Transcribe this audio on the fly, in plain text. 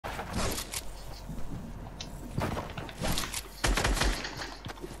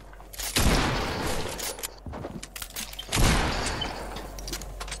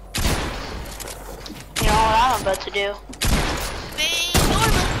to do. Stay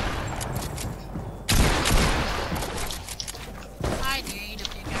normal. I dare you to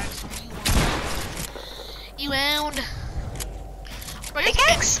pickaxe when you want. You wound.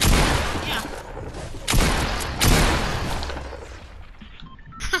 Pickaxe? Yeah.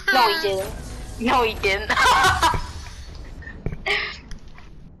 No, he didn't. No, he didn't.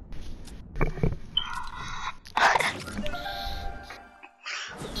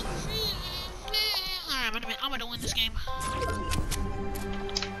 Alright, I'm gonna win this game.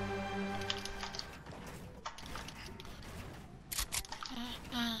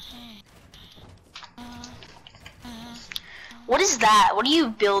 What is that? What are you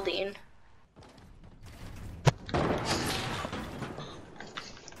building?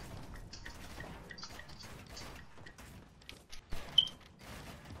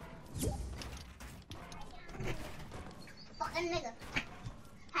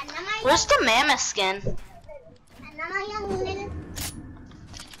 Where's the mammoth skin?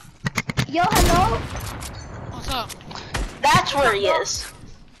 Yo, hello? What's up? That's where he is.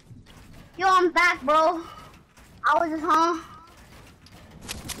 Yo, I'm back, bro. I was just home.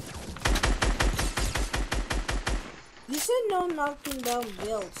 You said no knocking down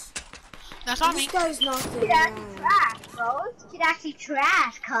builds. That's on me. This guy's knocking Kid actually down. trash, bro. Kid actually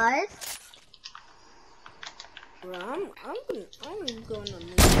trash, cuz. Bro, I'm going to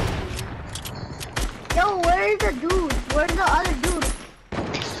move. Yo, where's the dude? Where's the other dude?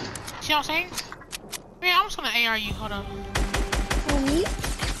 See what I'm saying? Yeah, I'm just gonna AR you. Hold on. Who, me?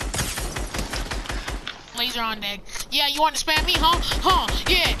 Laser on deck. Yeah, you want to spam me, huh? Huh?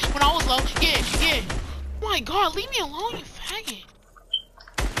 Yeah. When I was low. Yeah, yeah. Oh my God, leave me alone, you faggot.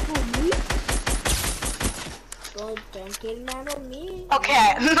 Who, me? Bro, don't get mad at me.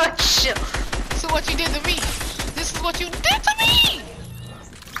 Okay, chill. So what you did to me? This is what you did to me!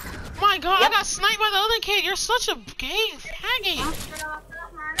 My God, Yep. I got sniped by the other kid. You're such a gay faggot.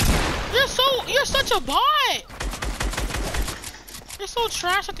 You're such a bot. You're so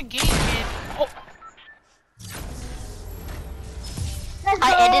trash at the game, kid. Oh. Let's go. I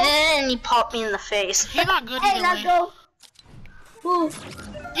edited it and he popped me in the face. You're not good Hey, either let's way. go. Who?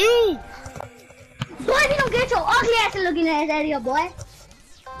 You! Boy, if you don't get your ugly ass looking at that area, boy.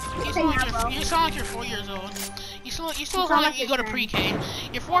 You Say now, bro. sound like you're 4 years old. You still sound like you go to pre-K.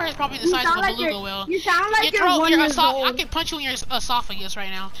 Your forehead is probably the size of a beluga whale. You sound like Your you're 1 year I old. could punch you in your esophagus right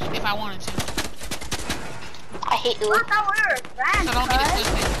now if I wanted to. I hate you. I thought we were friends, So don't get it cuz.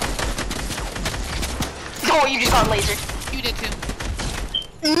 twisted. Oh, you just got lasered. You did too.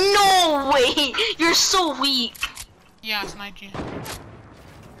 No way! You're so weak. Yeah, I sniped you.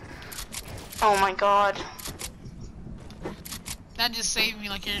 Oh my God. That just saved me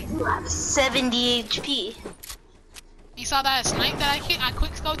like you're... You have 70 HP. You saw that snipe that I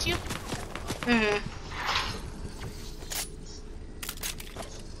quick scoped you? Mhm.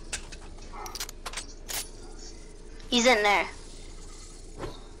 He's in there.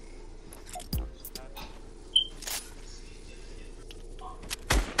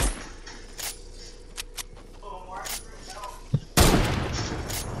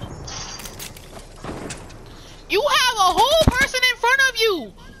 You have a whole person in front of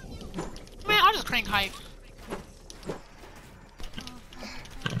you! Man, I'll just crank hype.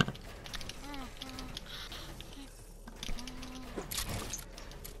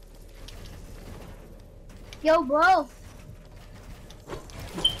 Yo, bro.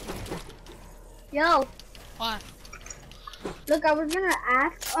 Yo, What? look, I was gonna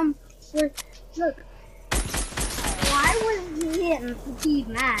ask, look, why was he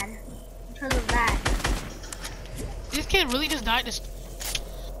mad? Because of that. This kid really just died this...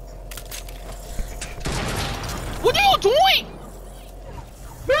 What are you doing?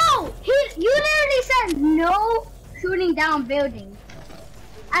 Bro, you literally said no shooting down buildings.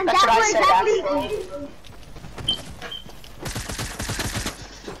 And That's what I said, exactly.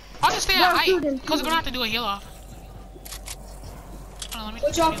 I'll just stay No, at height, shoot him, because shoot we're gonna have to do a heal off. Hold on, let me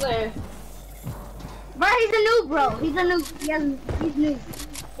What y'all playing? Bro, he's a noob, bro. He's a noob. He's new.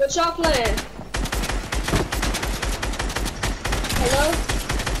 What y'all playing? Hello?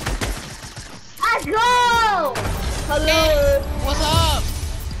 Let's go! Hello? What's up?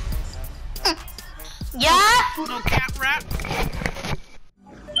 Yeah? No cap rap.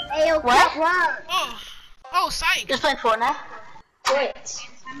 Hey, yo, What? What? Oh, psych. Just playing Fortnite. Wait.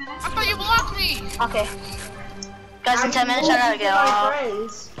 I thought you blocked me. Okay. Guys, in 10 minutes, I gotta get my off.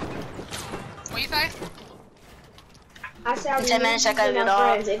 friends. What you say? I said In 10 minutes, I gotta my get off.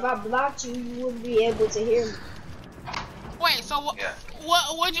 friends. If I blocked you, you wouldn't be able to hear me. Wait, so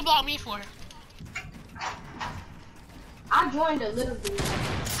what'd you block me for? I joined a little bit.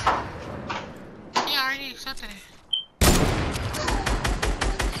 Yeah, I already accepted it.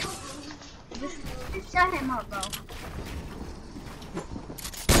 shut him up, bro.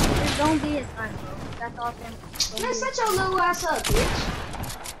 Just don't be his friend, bro. That's all him. Man, shut your little ass up,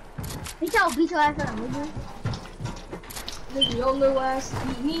 bitch. He tell beat your ass up, nigga. Nigga, your little ass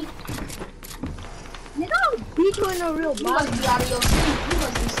beat me. Nigga, I'll beat you in a real You body. must be out of your sleep. You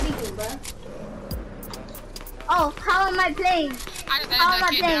must be sleeping, bruh. Oh, how am I playing? I just How edited am that I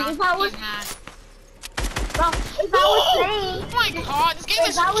kid playing? down. If I was, He's mad. bro, if I was playing, Oh my god, this game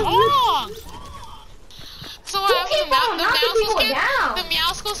is If I was strong! So I keep on knocking people down? the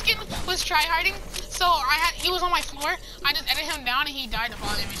Meow School skin was tryharding. So he was on my floor. I just edited him down and he died of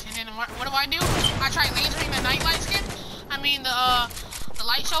fall damage. And then what do? I tried lasering the nightlight skin. I mean the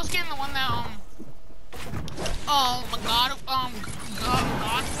light show skin, the one that oh my god,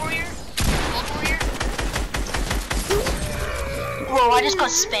 God Warrior, Gold Warrior. Whoa, I just got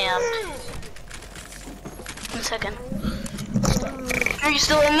spammed. 1 second. Are you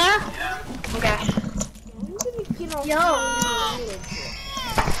still in there? Okay. yo,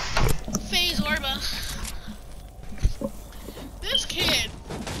 Phase Orba. This kid.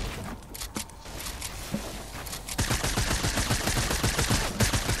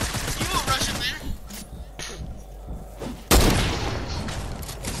 You won't rush him there.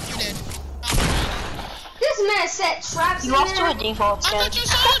 You did. This man set traps You in lost to there. a default I skin. thought you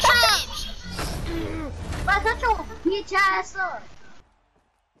saw traps. bro, shut your bitch ass up.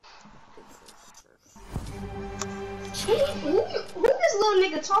 Who this little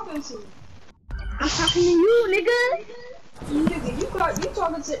nigga talking to? I'm talking to you, nigga. Nigga, you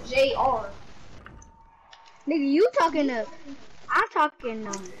talking to JR. Nigga, you talking to, I'm talking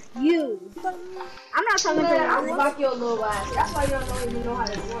to you. I'm not talking Man, I'll to you. fuck your little ass. That's why you don't even know how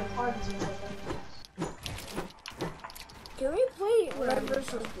to join parties. Can we play whatever?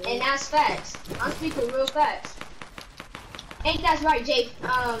 And that's facts. I'm speaking real facts. Ain't that right, Jay?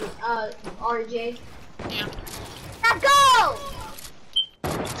 RJ. Yeah. Let's go!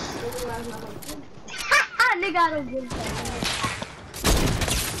 Nigga, I don't give a fuck.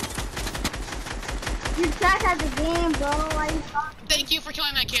 You trash at the game, bro. Why you talking? Thank you for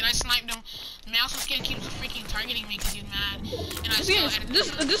killing that kid. I sniped him. Mouse skin keeps freaking targeting me because he's mad. And I still edited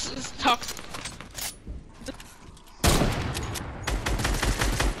him. This is toxic.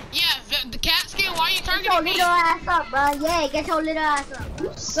 Yeah, the cat skin, why are you Get your targeting me? little ass up, bro. Yeah, get your little ass up.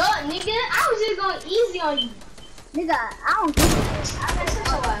 You suck, nigga. I was just going easy on you. Nigga, I don't give a fuck. I got such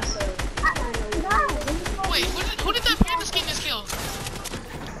your ass up. Wait, who did that panda skin just kill?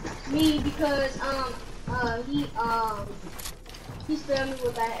 Me, because he spammed me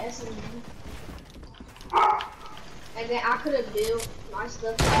with that SMG. And then I could have built my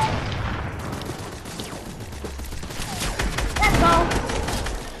stuff back. Let's go.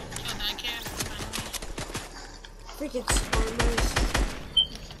 Kill that kid. Freaking spawners.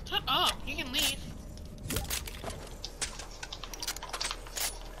 Shut up, you can leave.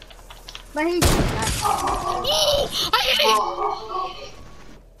 But he's Ooh, I hit it!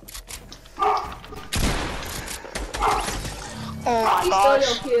 Oh my He stole gosh.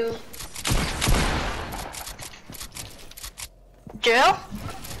 your kill. Jill?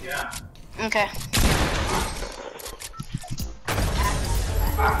 Yeah. Okay.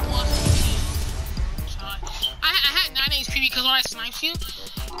 I had 9 HP because when I sniped you,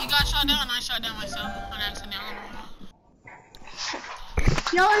 you got shot down and I shot down myself on accident.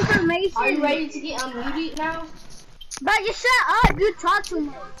 no information. Are you ready to get unmuted now? But you shut up. You talk too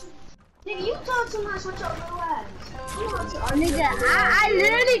much. Nigga, you talk too much with your little ass. You want to argue Nigga, with your I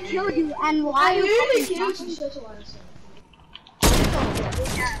literally killed you. And why I you literally fucking killed talking? you. Shut your ass up.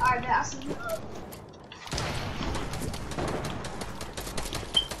 Alright, man, I see you.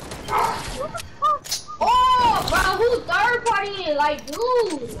 Oh, bro, who third partying? Like,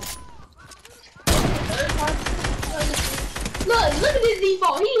 dude. Third party? Look at this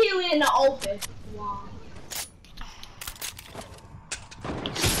default. He healing in the open. Wow.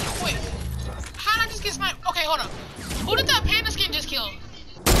 Wait, how did I just get sniped? Okay, hold up. Who did that panda skin just kill?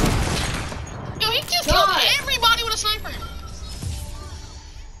 Yo, he just killed everybody with a sniper.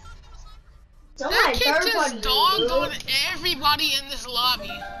 That Somebody kid third just party. dogged on everybody in this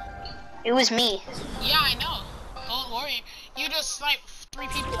lobby. It was me. Yeah, I know. Don't worry. You just sniped 3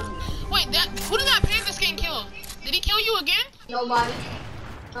 people. Wait, who did that panda skin kill? Did he kill you again? Nobody.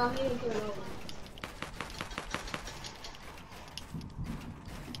 Oh, he didn't kill nobody.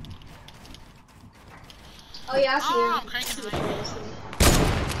 Oh yeah, I see Oh, him. I'm cranking tonight.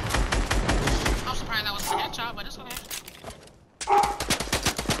 I'm surprised that wasn't a headshot, but it's okay.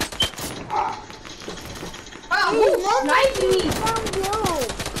 Oh, who sniped me?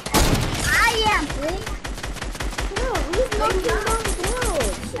 I am, please. No, he's not down.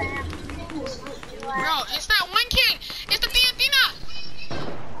 Bro,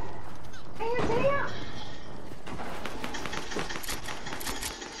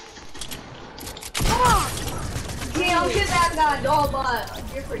 a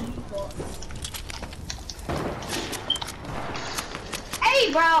different default.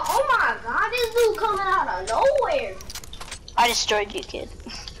 Hey, bro! Oh my God, this dude coming out of nowhere. I destroyed you, kid.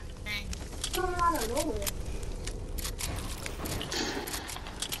 Coming out of nowhere.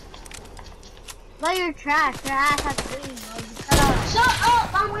 But you're trash. Your ass has green, bro. Just shut up. Shut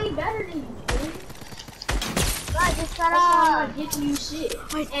up! I'm way better than you, dude. Bro, just shut That's why I'm up. not giving you shit.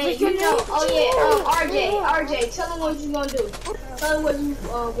 And you know, oh yeah, RJ, tell him what you gonna do. Tell him what you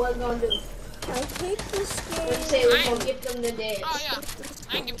was gonna do. I take the skin. What you say was gonna gift them the dance. Oh yeah,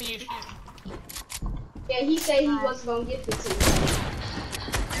 I ain't give to you shit. Yeah, he said he wasn't gonna gift it to you.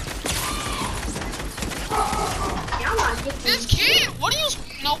 Yeah, I'm not gifting This kid, what are you?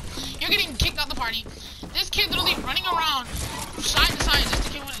 Nope, you're getting kicked out the party. This kid literally running around side to side just to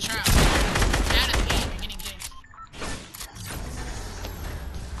kill with a trap. Mad at the game, you're getting kicked.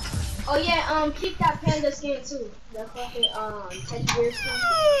 Oh yeah, keep that panda skin too. The fucking teddy bear skin.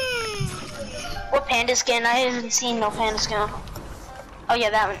 What panda skin? I haven't seen no panda skin. Oh yeah,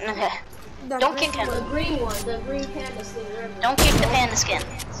 that one. Okay. Don't kick him. The green one, the green panda skin. Remember? Don't kick the panda skin.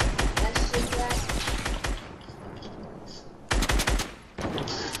 That's just that.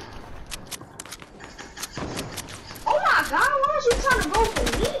 Oh my God, why are you trying to go for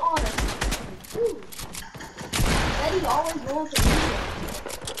me all the time? Dude. Eddie always going for me.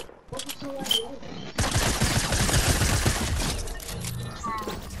 What the hell are you doing?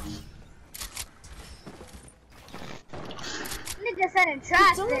 Nigga said in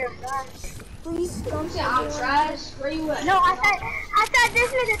trash there, bro. Please don't You said I'm trash? Where you at? No, I thought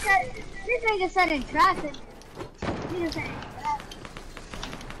this nigga said in trash. Nigga said in trash.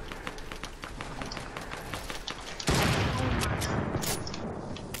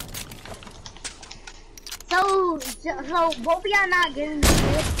 So both of y'all not giving me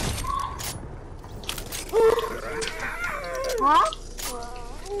shit? Huh?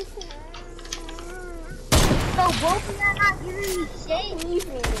 So both of y'all not giving me shit?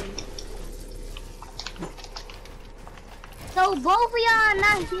 So both of y'all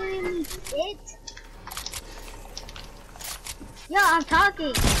not giving me shit? Yo, I'm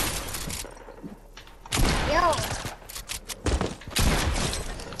talking. Yo.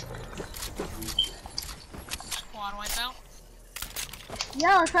 Squad wiped out.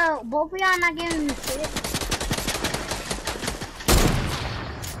 Yo, so both of y'all not giving me shit?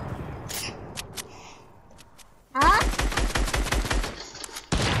 Huh?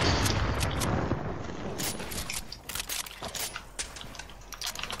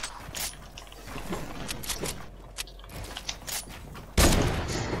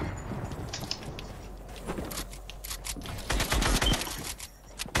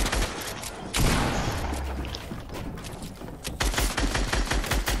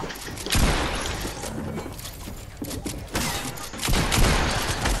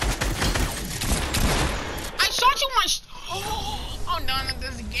 I'm done at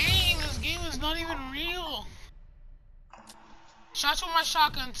this game. This game is not even real. Shot you with my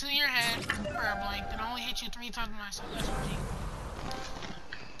shotgun to your head for a blank, and I only hit you 3 times with my SMG.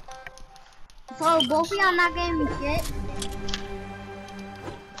 So both of y'all not giving me shit?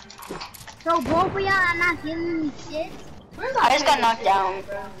 So both of y'all are not giving me shit? I just got knocked down.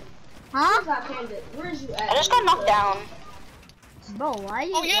 Huh? Where's you at? I just got knocked down. Bro, why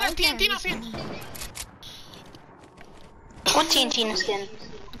you? Oh yeah, that's why TNT can't skin. What TNT skin?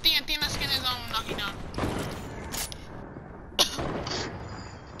 TNT skin is knocking down.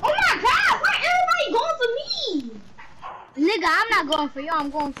 Oh my God! Why everybody going for me? Nigga, I'm not going for you. I'm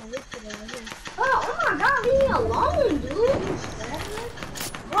going for this today. Oh my God! Leave me alone, dude.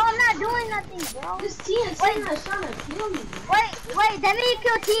 Bro, I'm not doing nothing, bro. This TNT is trying to kill me. Wait, let me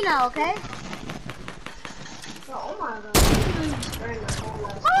kill Tina, okay? Oh my God! I'm really spraying the whole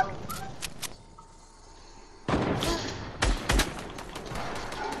last one.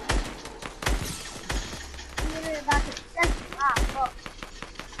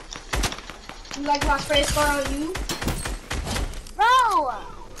 You like my spray scar on you? Bro!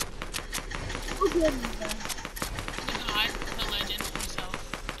 Who did me, bro? The legend himself.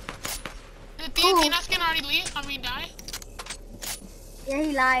 Did TNT skin already leave? I mean, die? Yeah,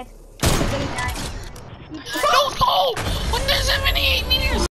 he lied. Yeah, he lied. That was cold! 178 meters!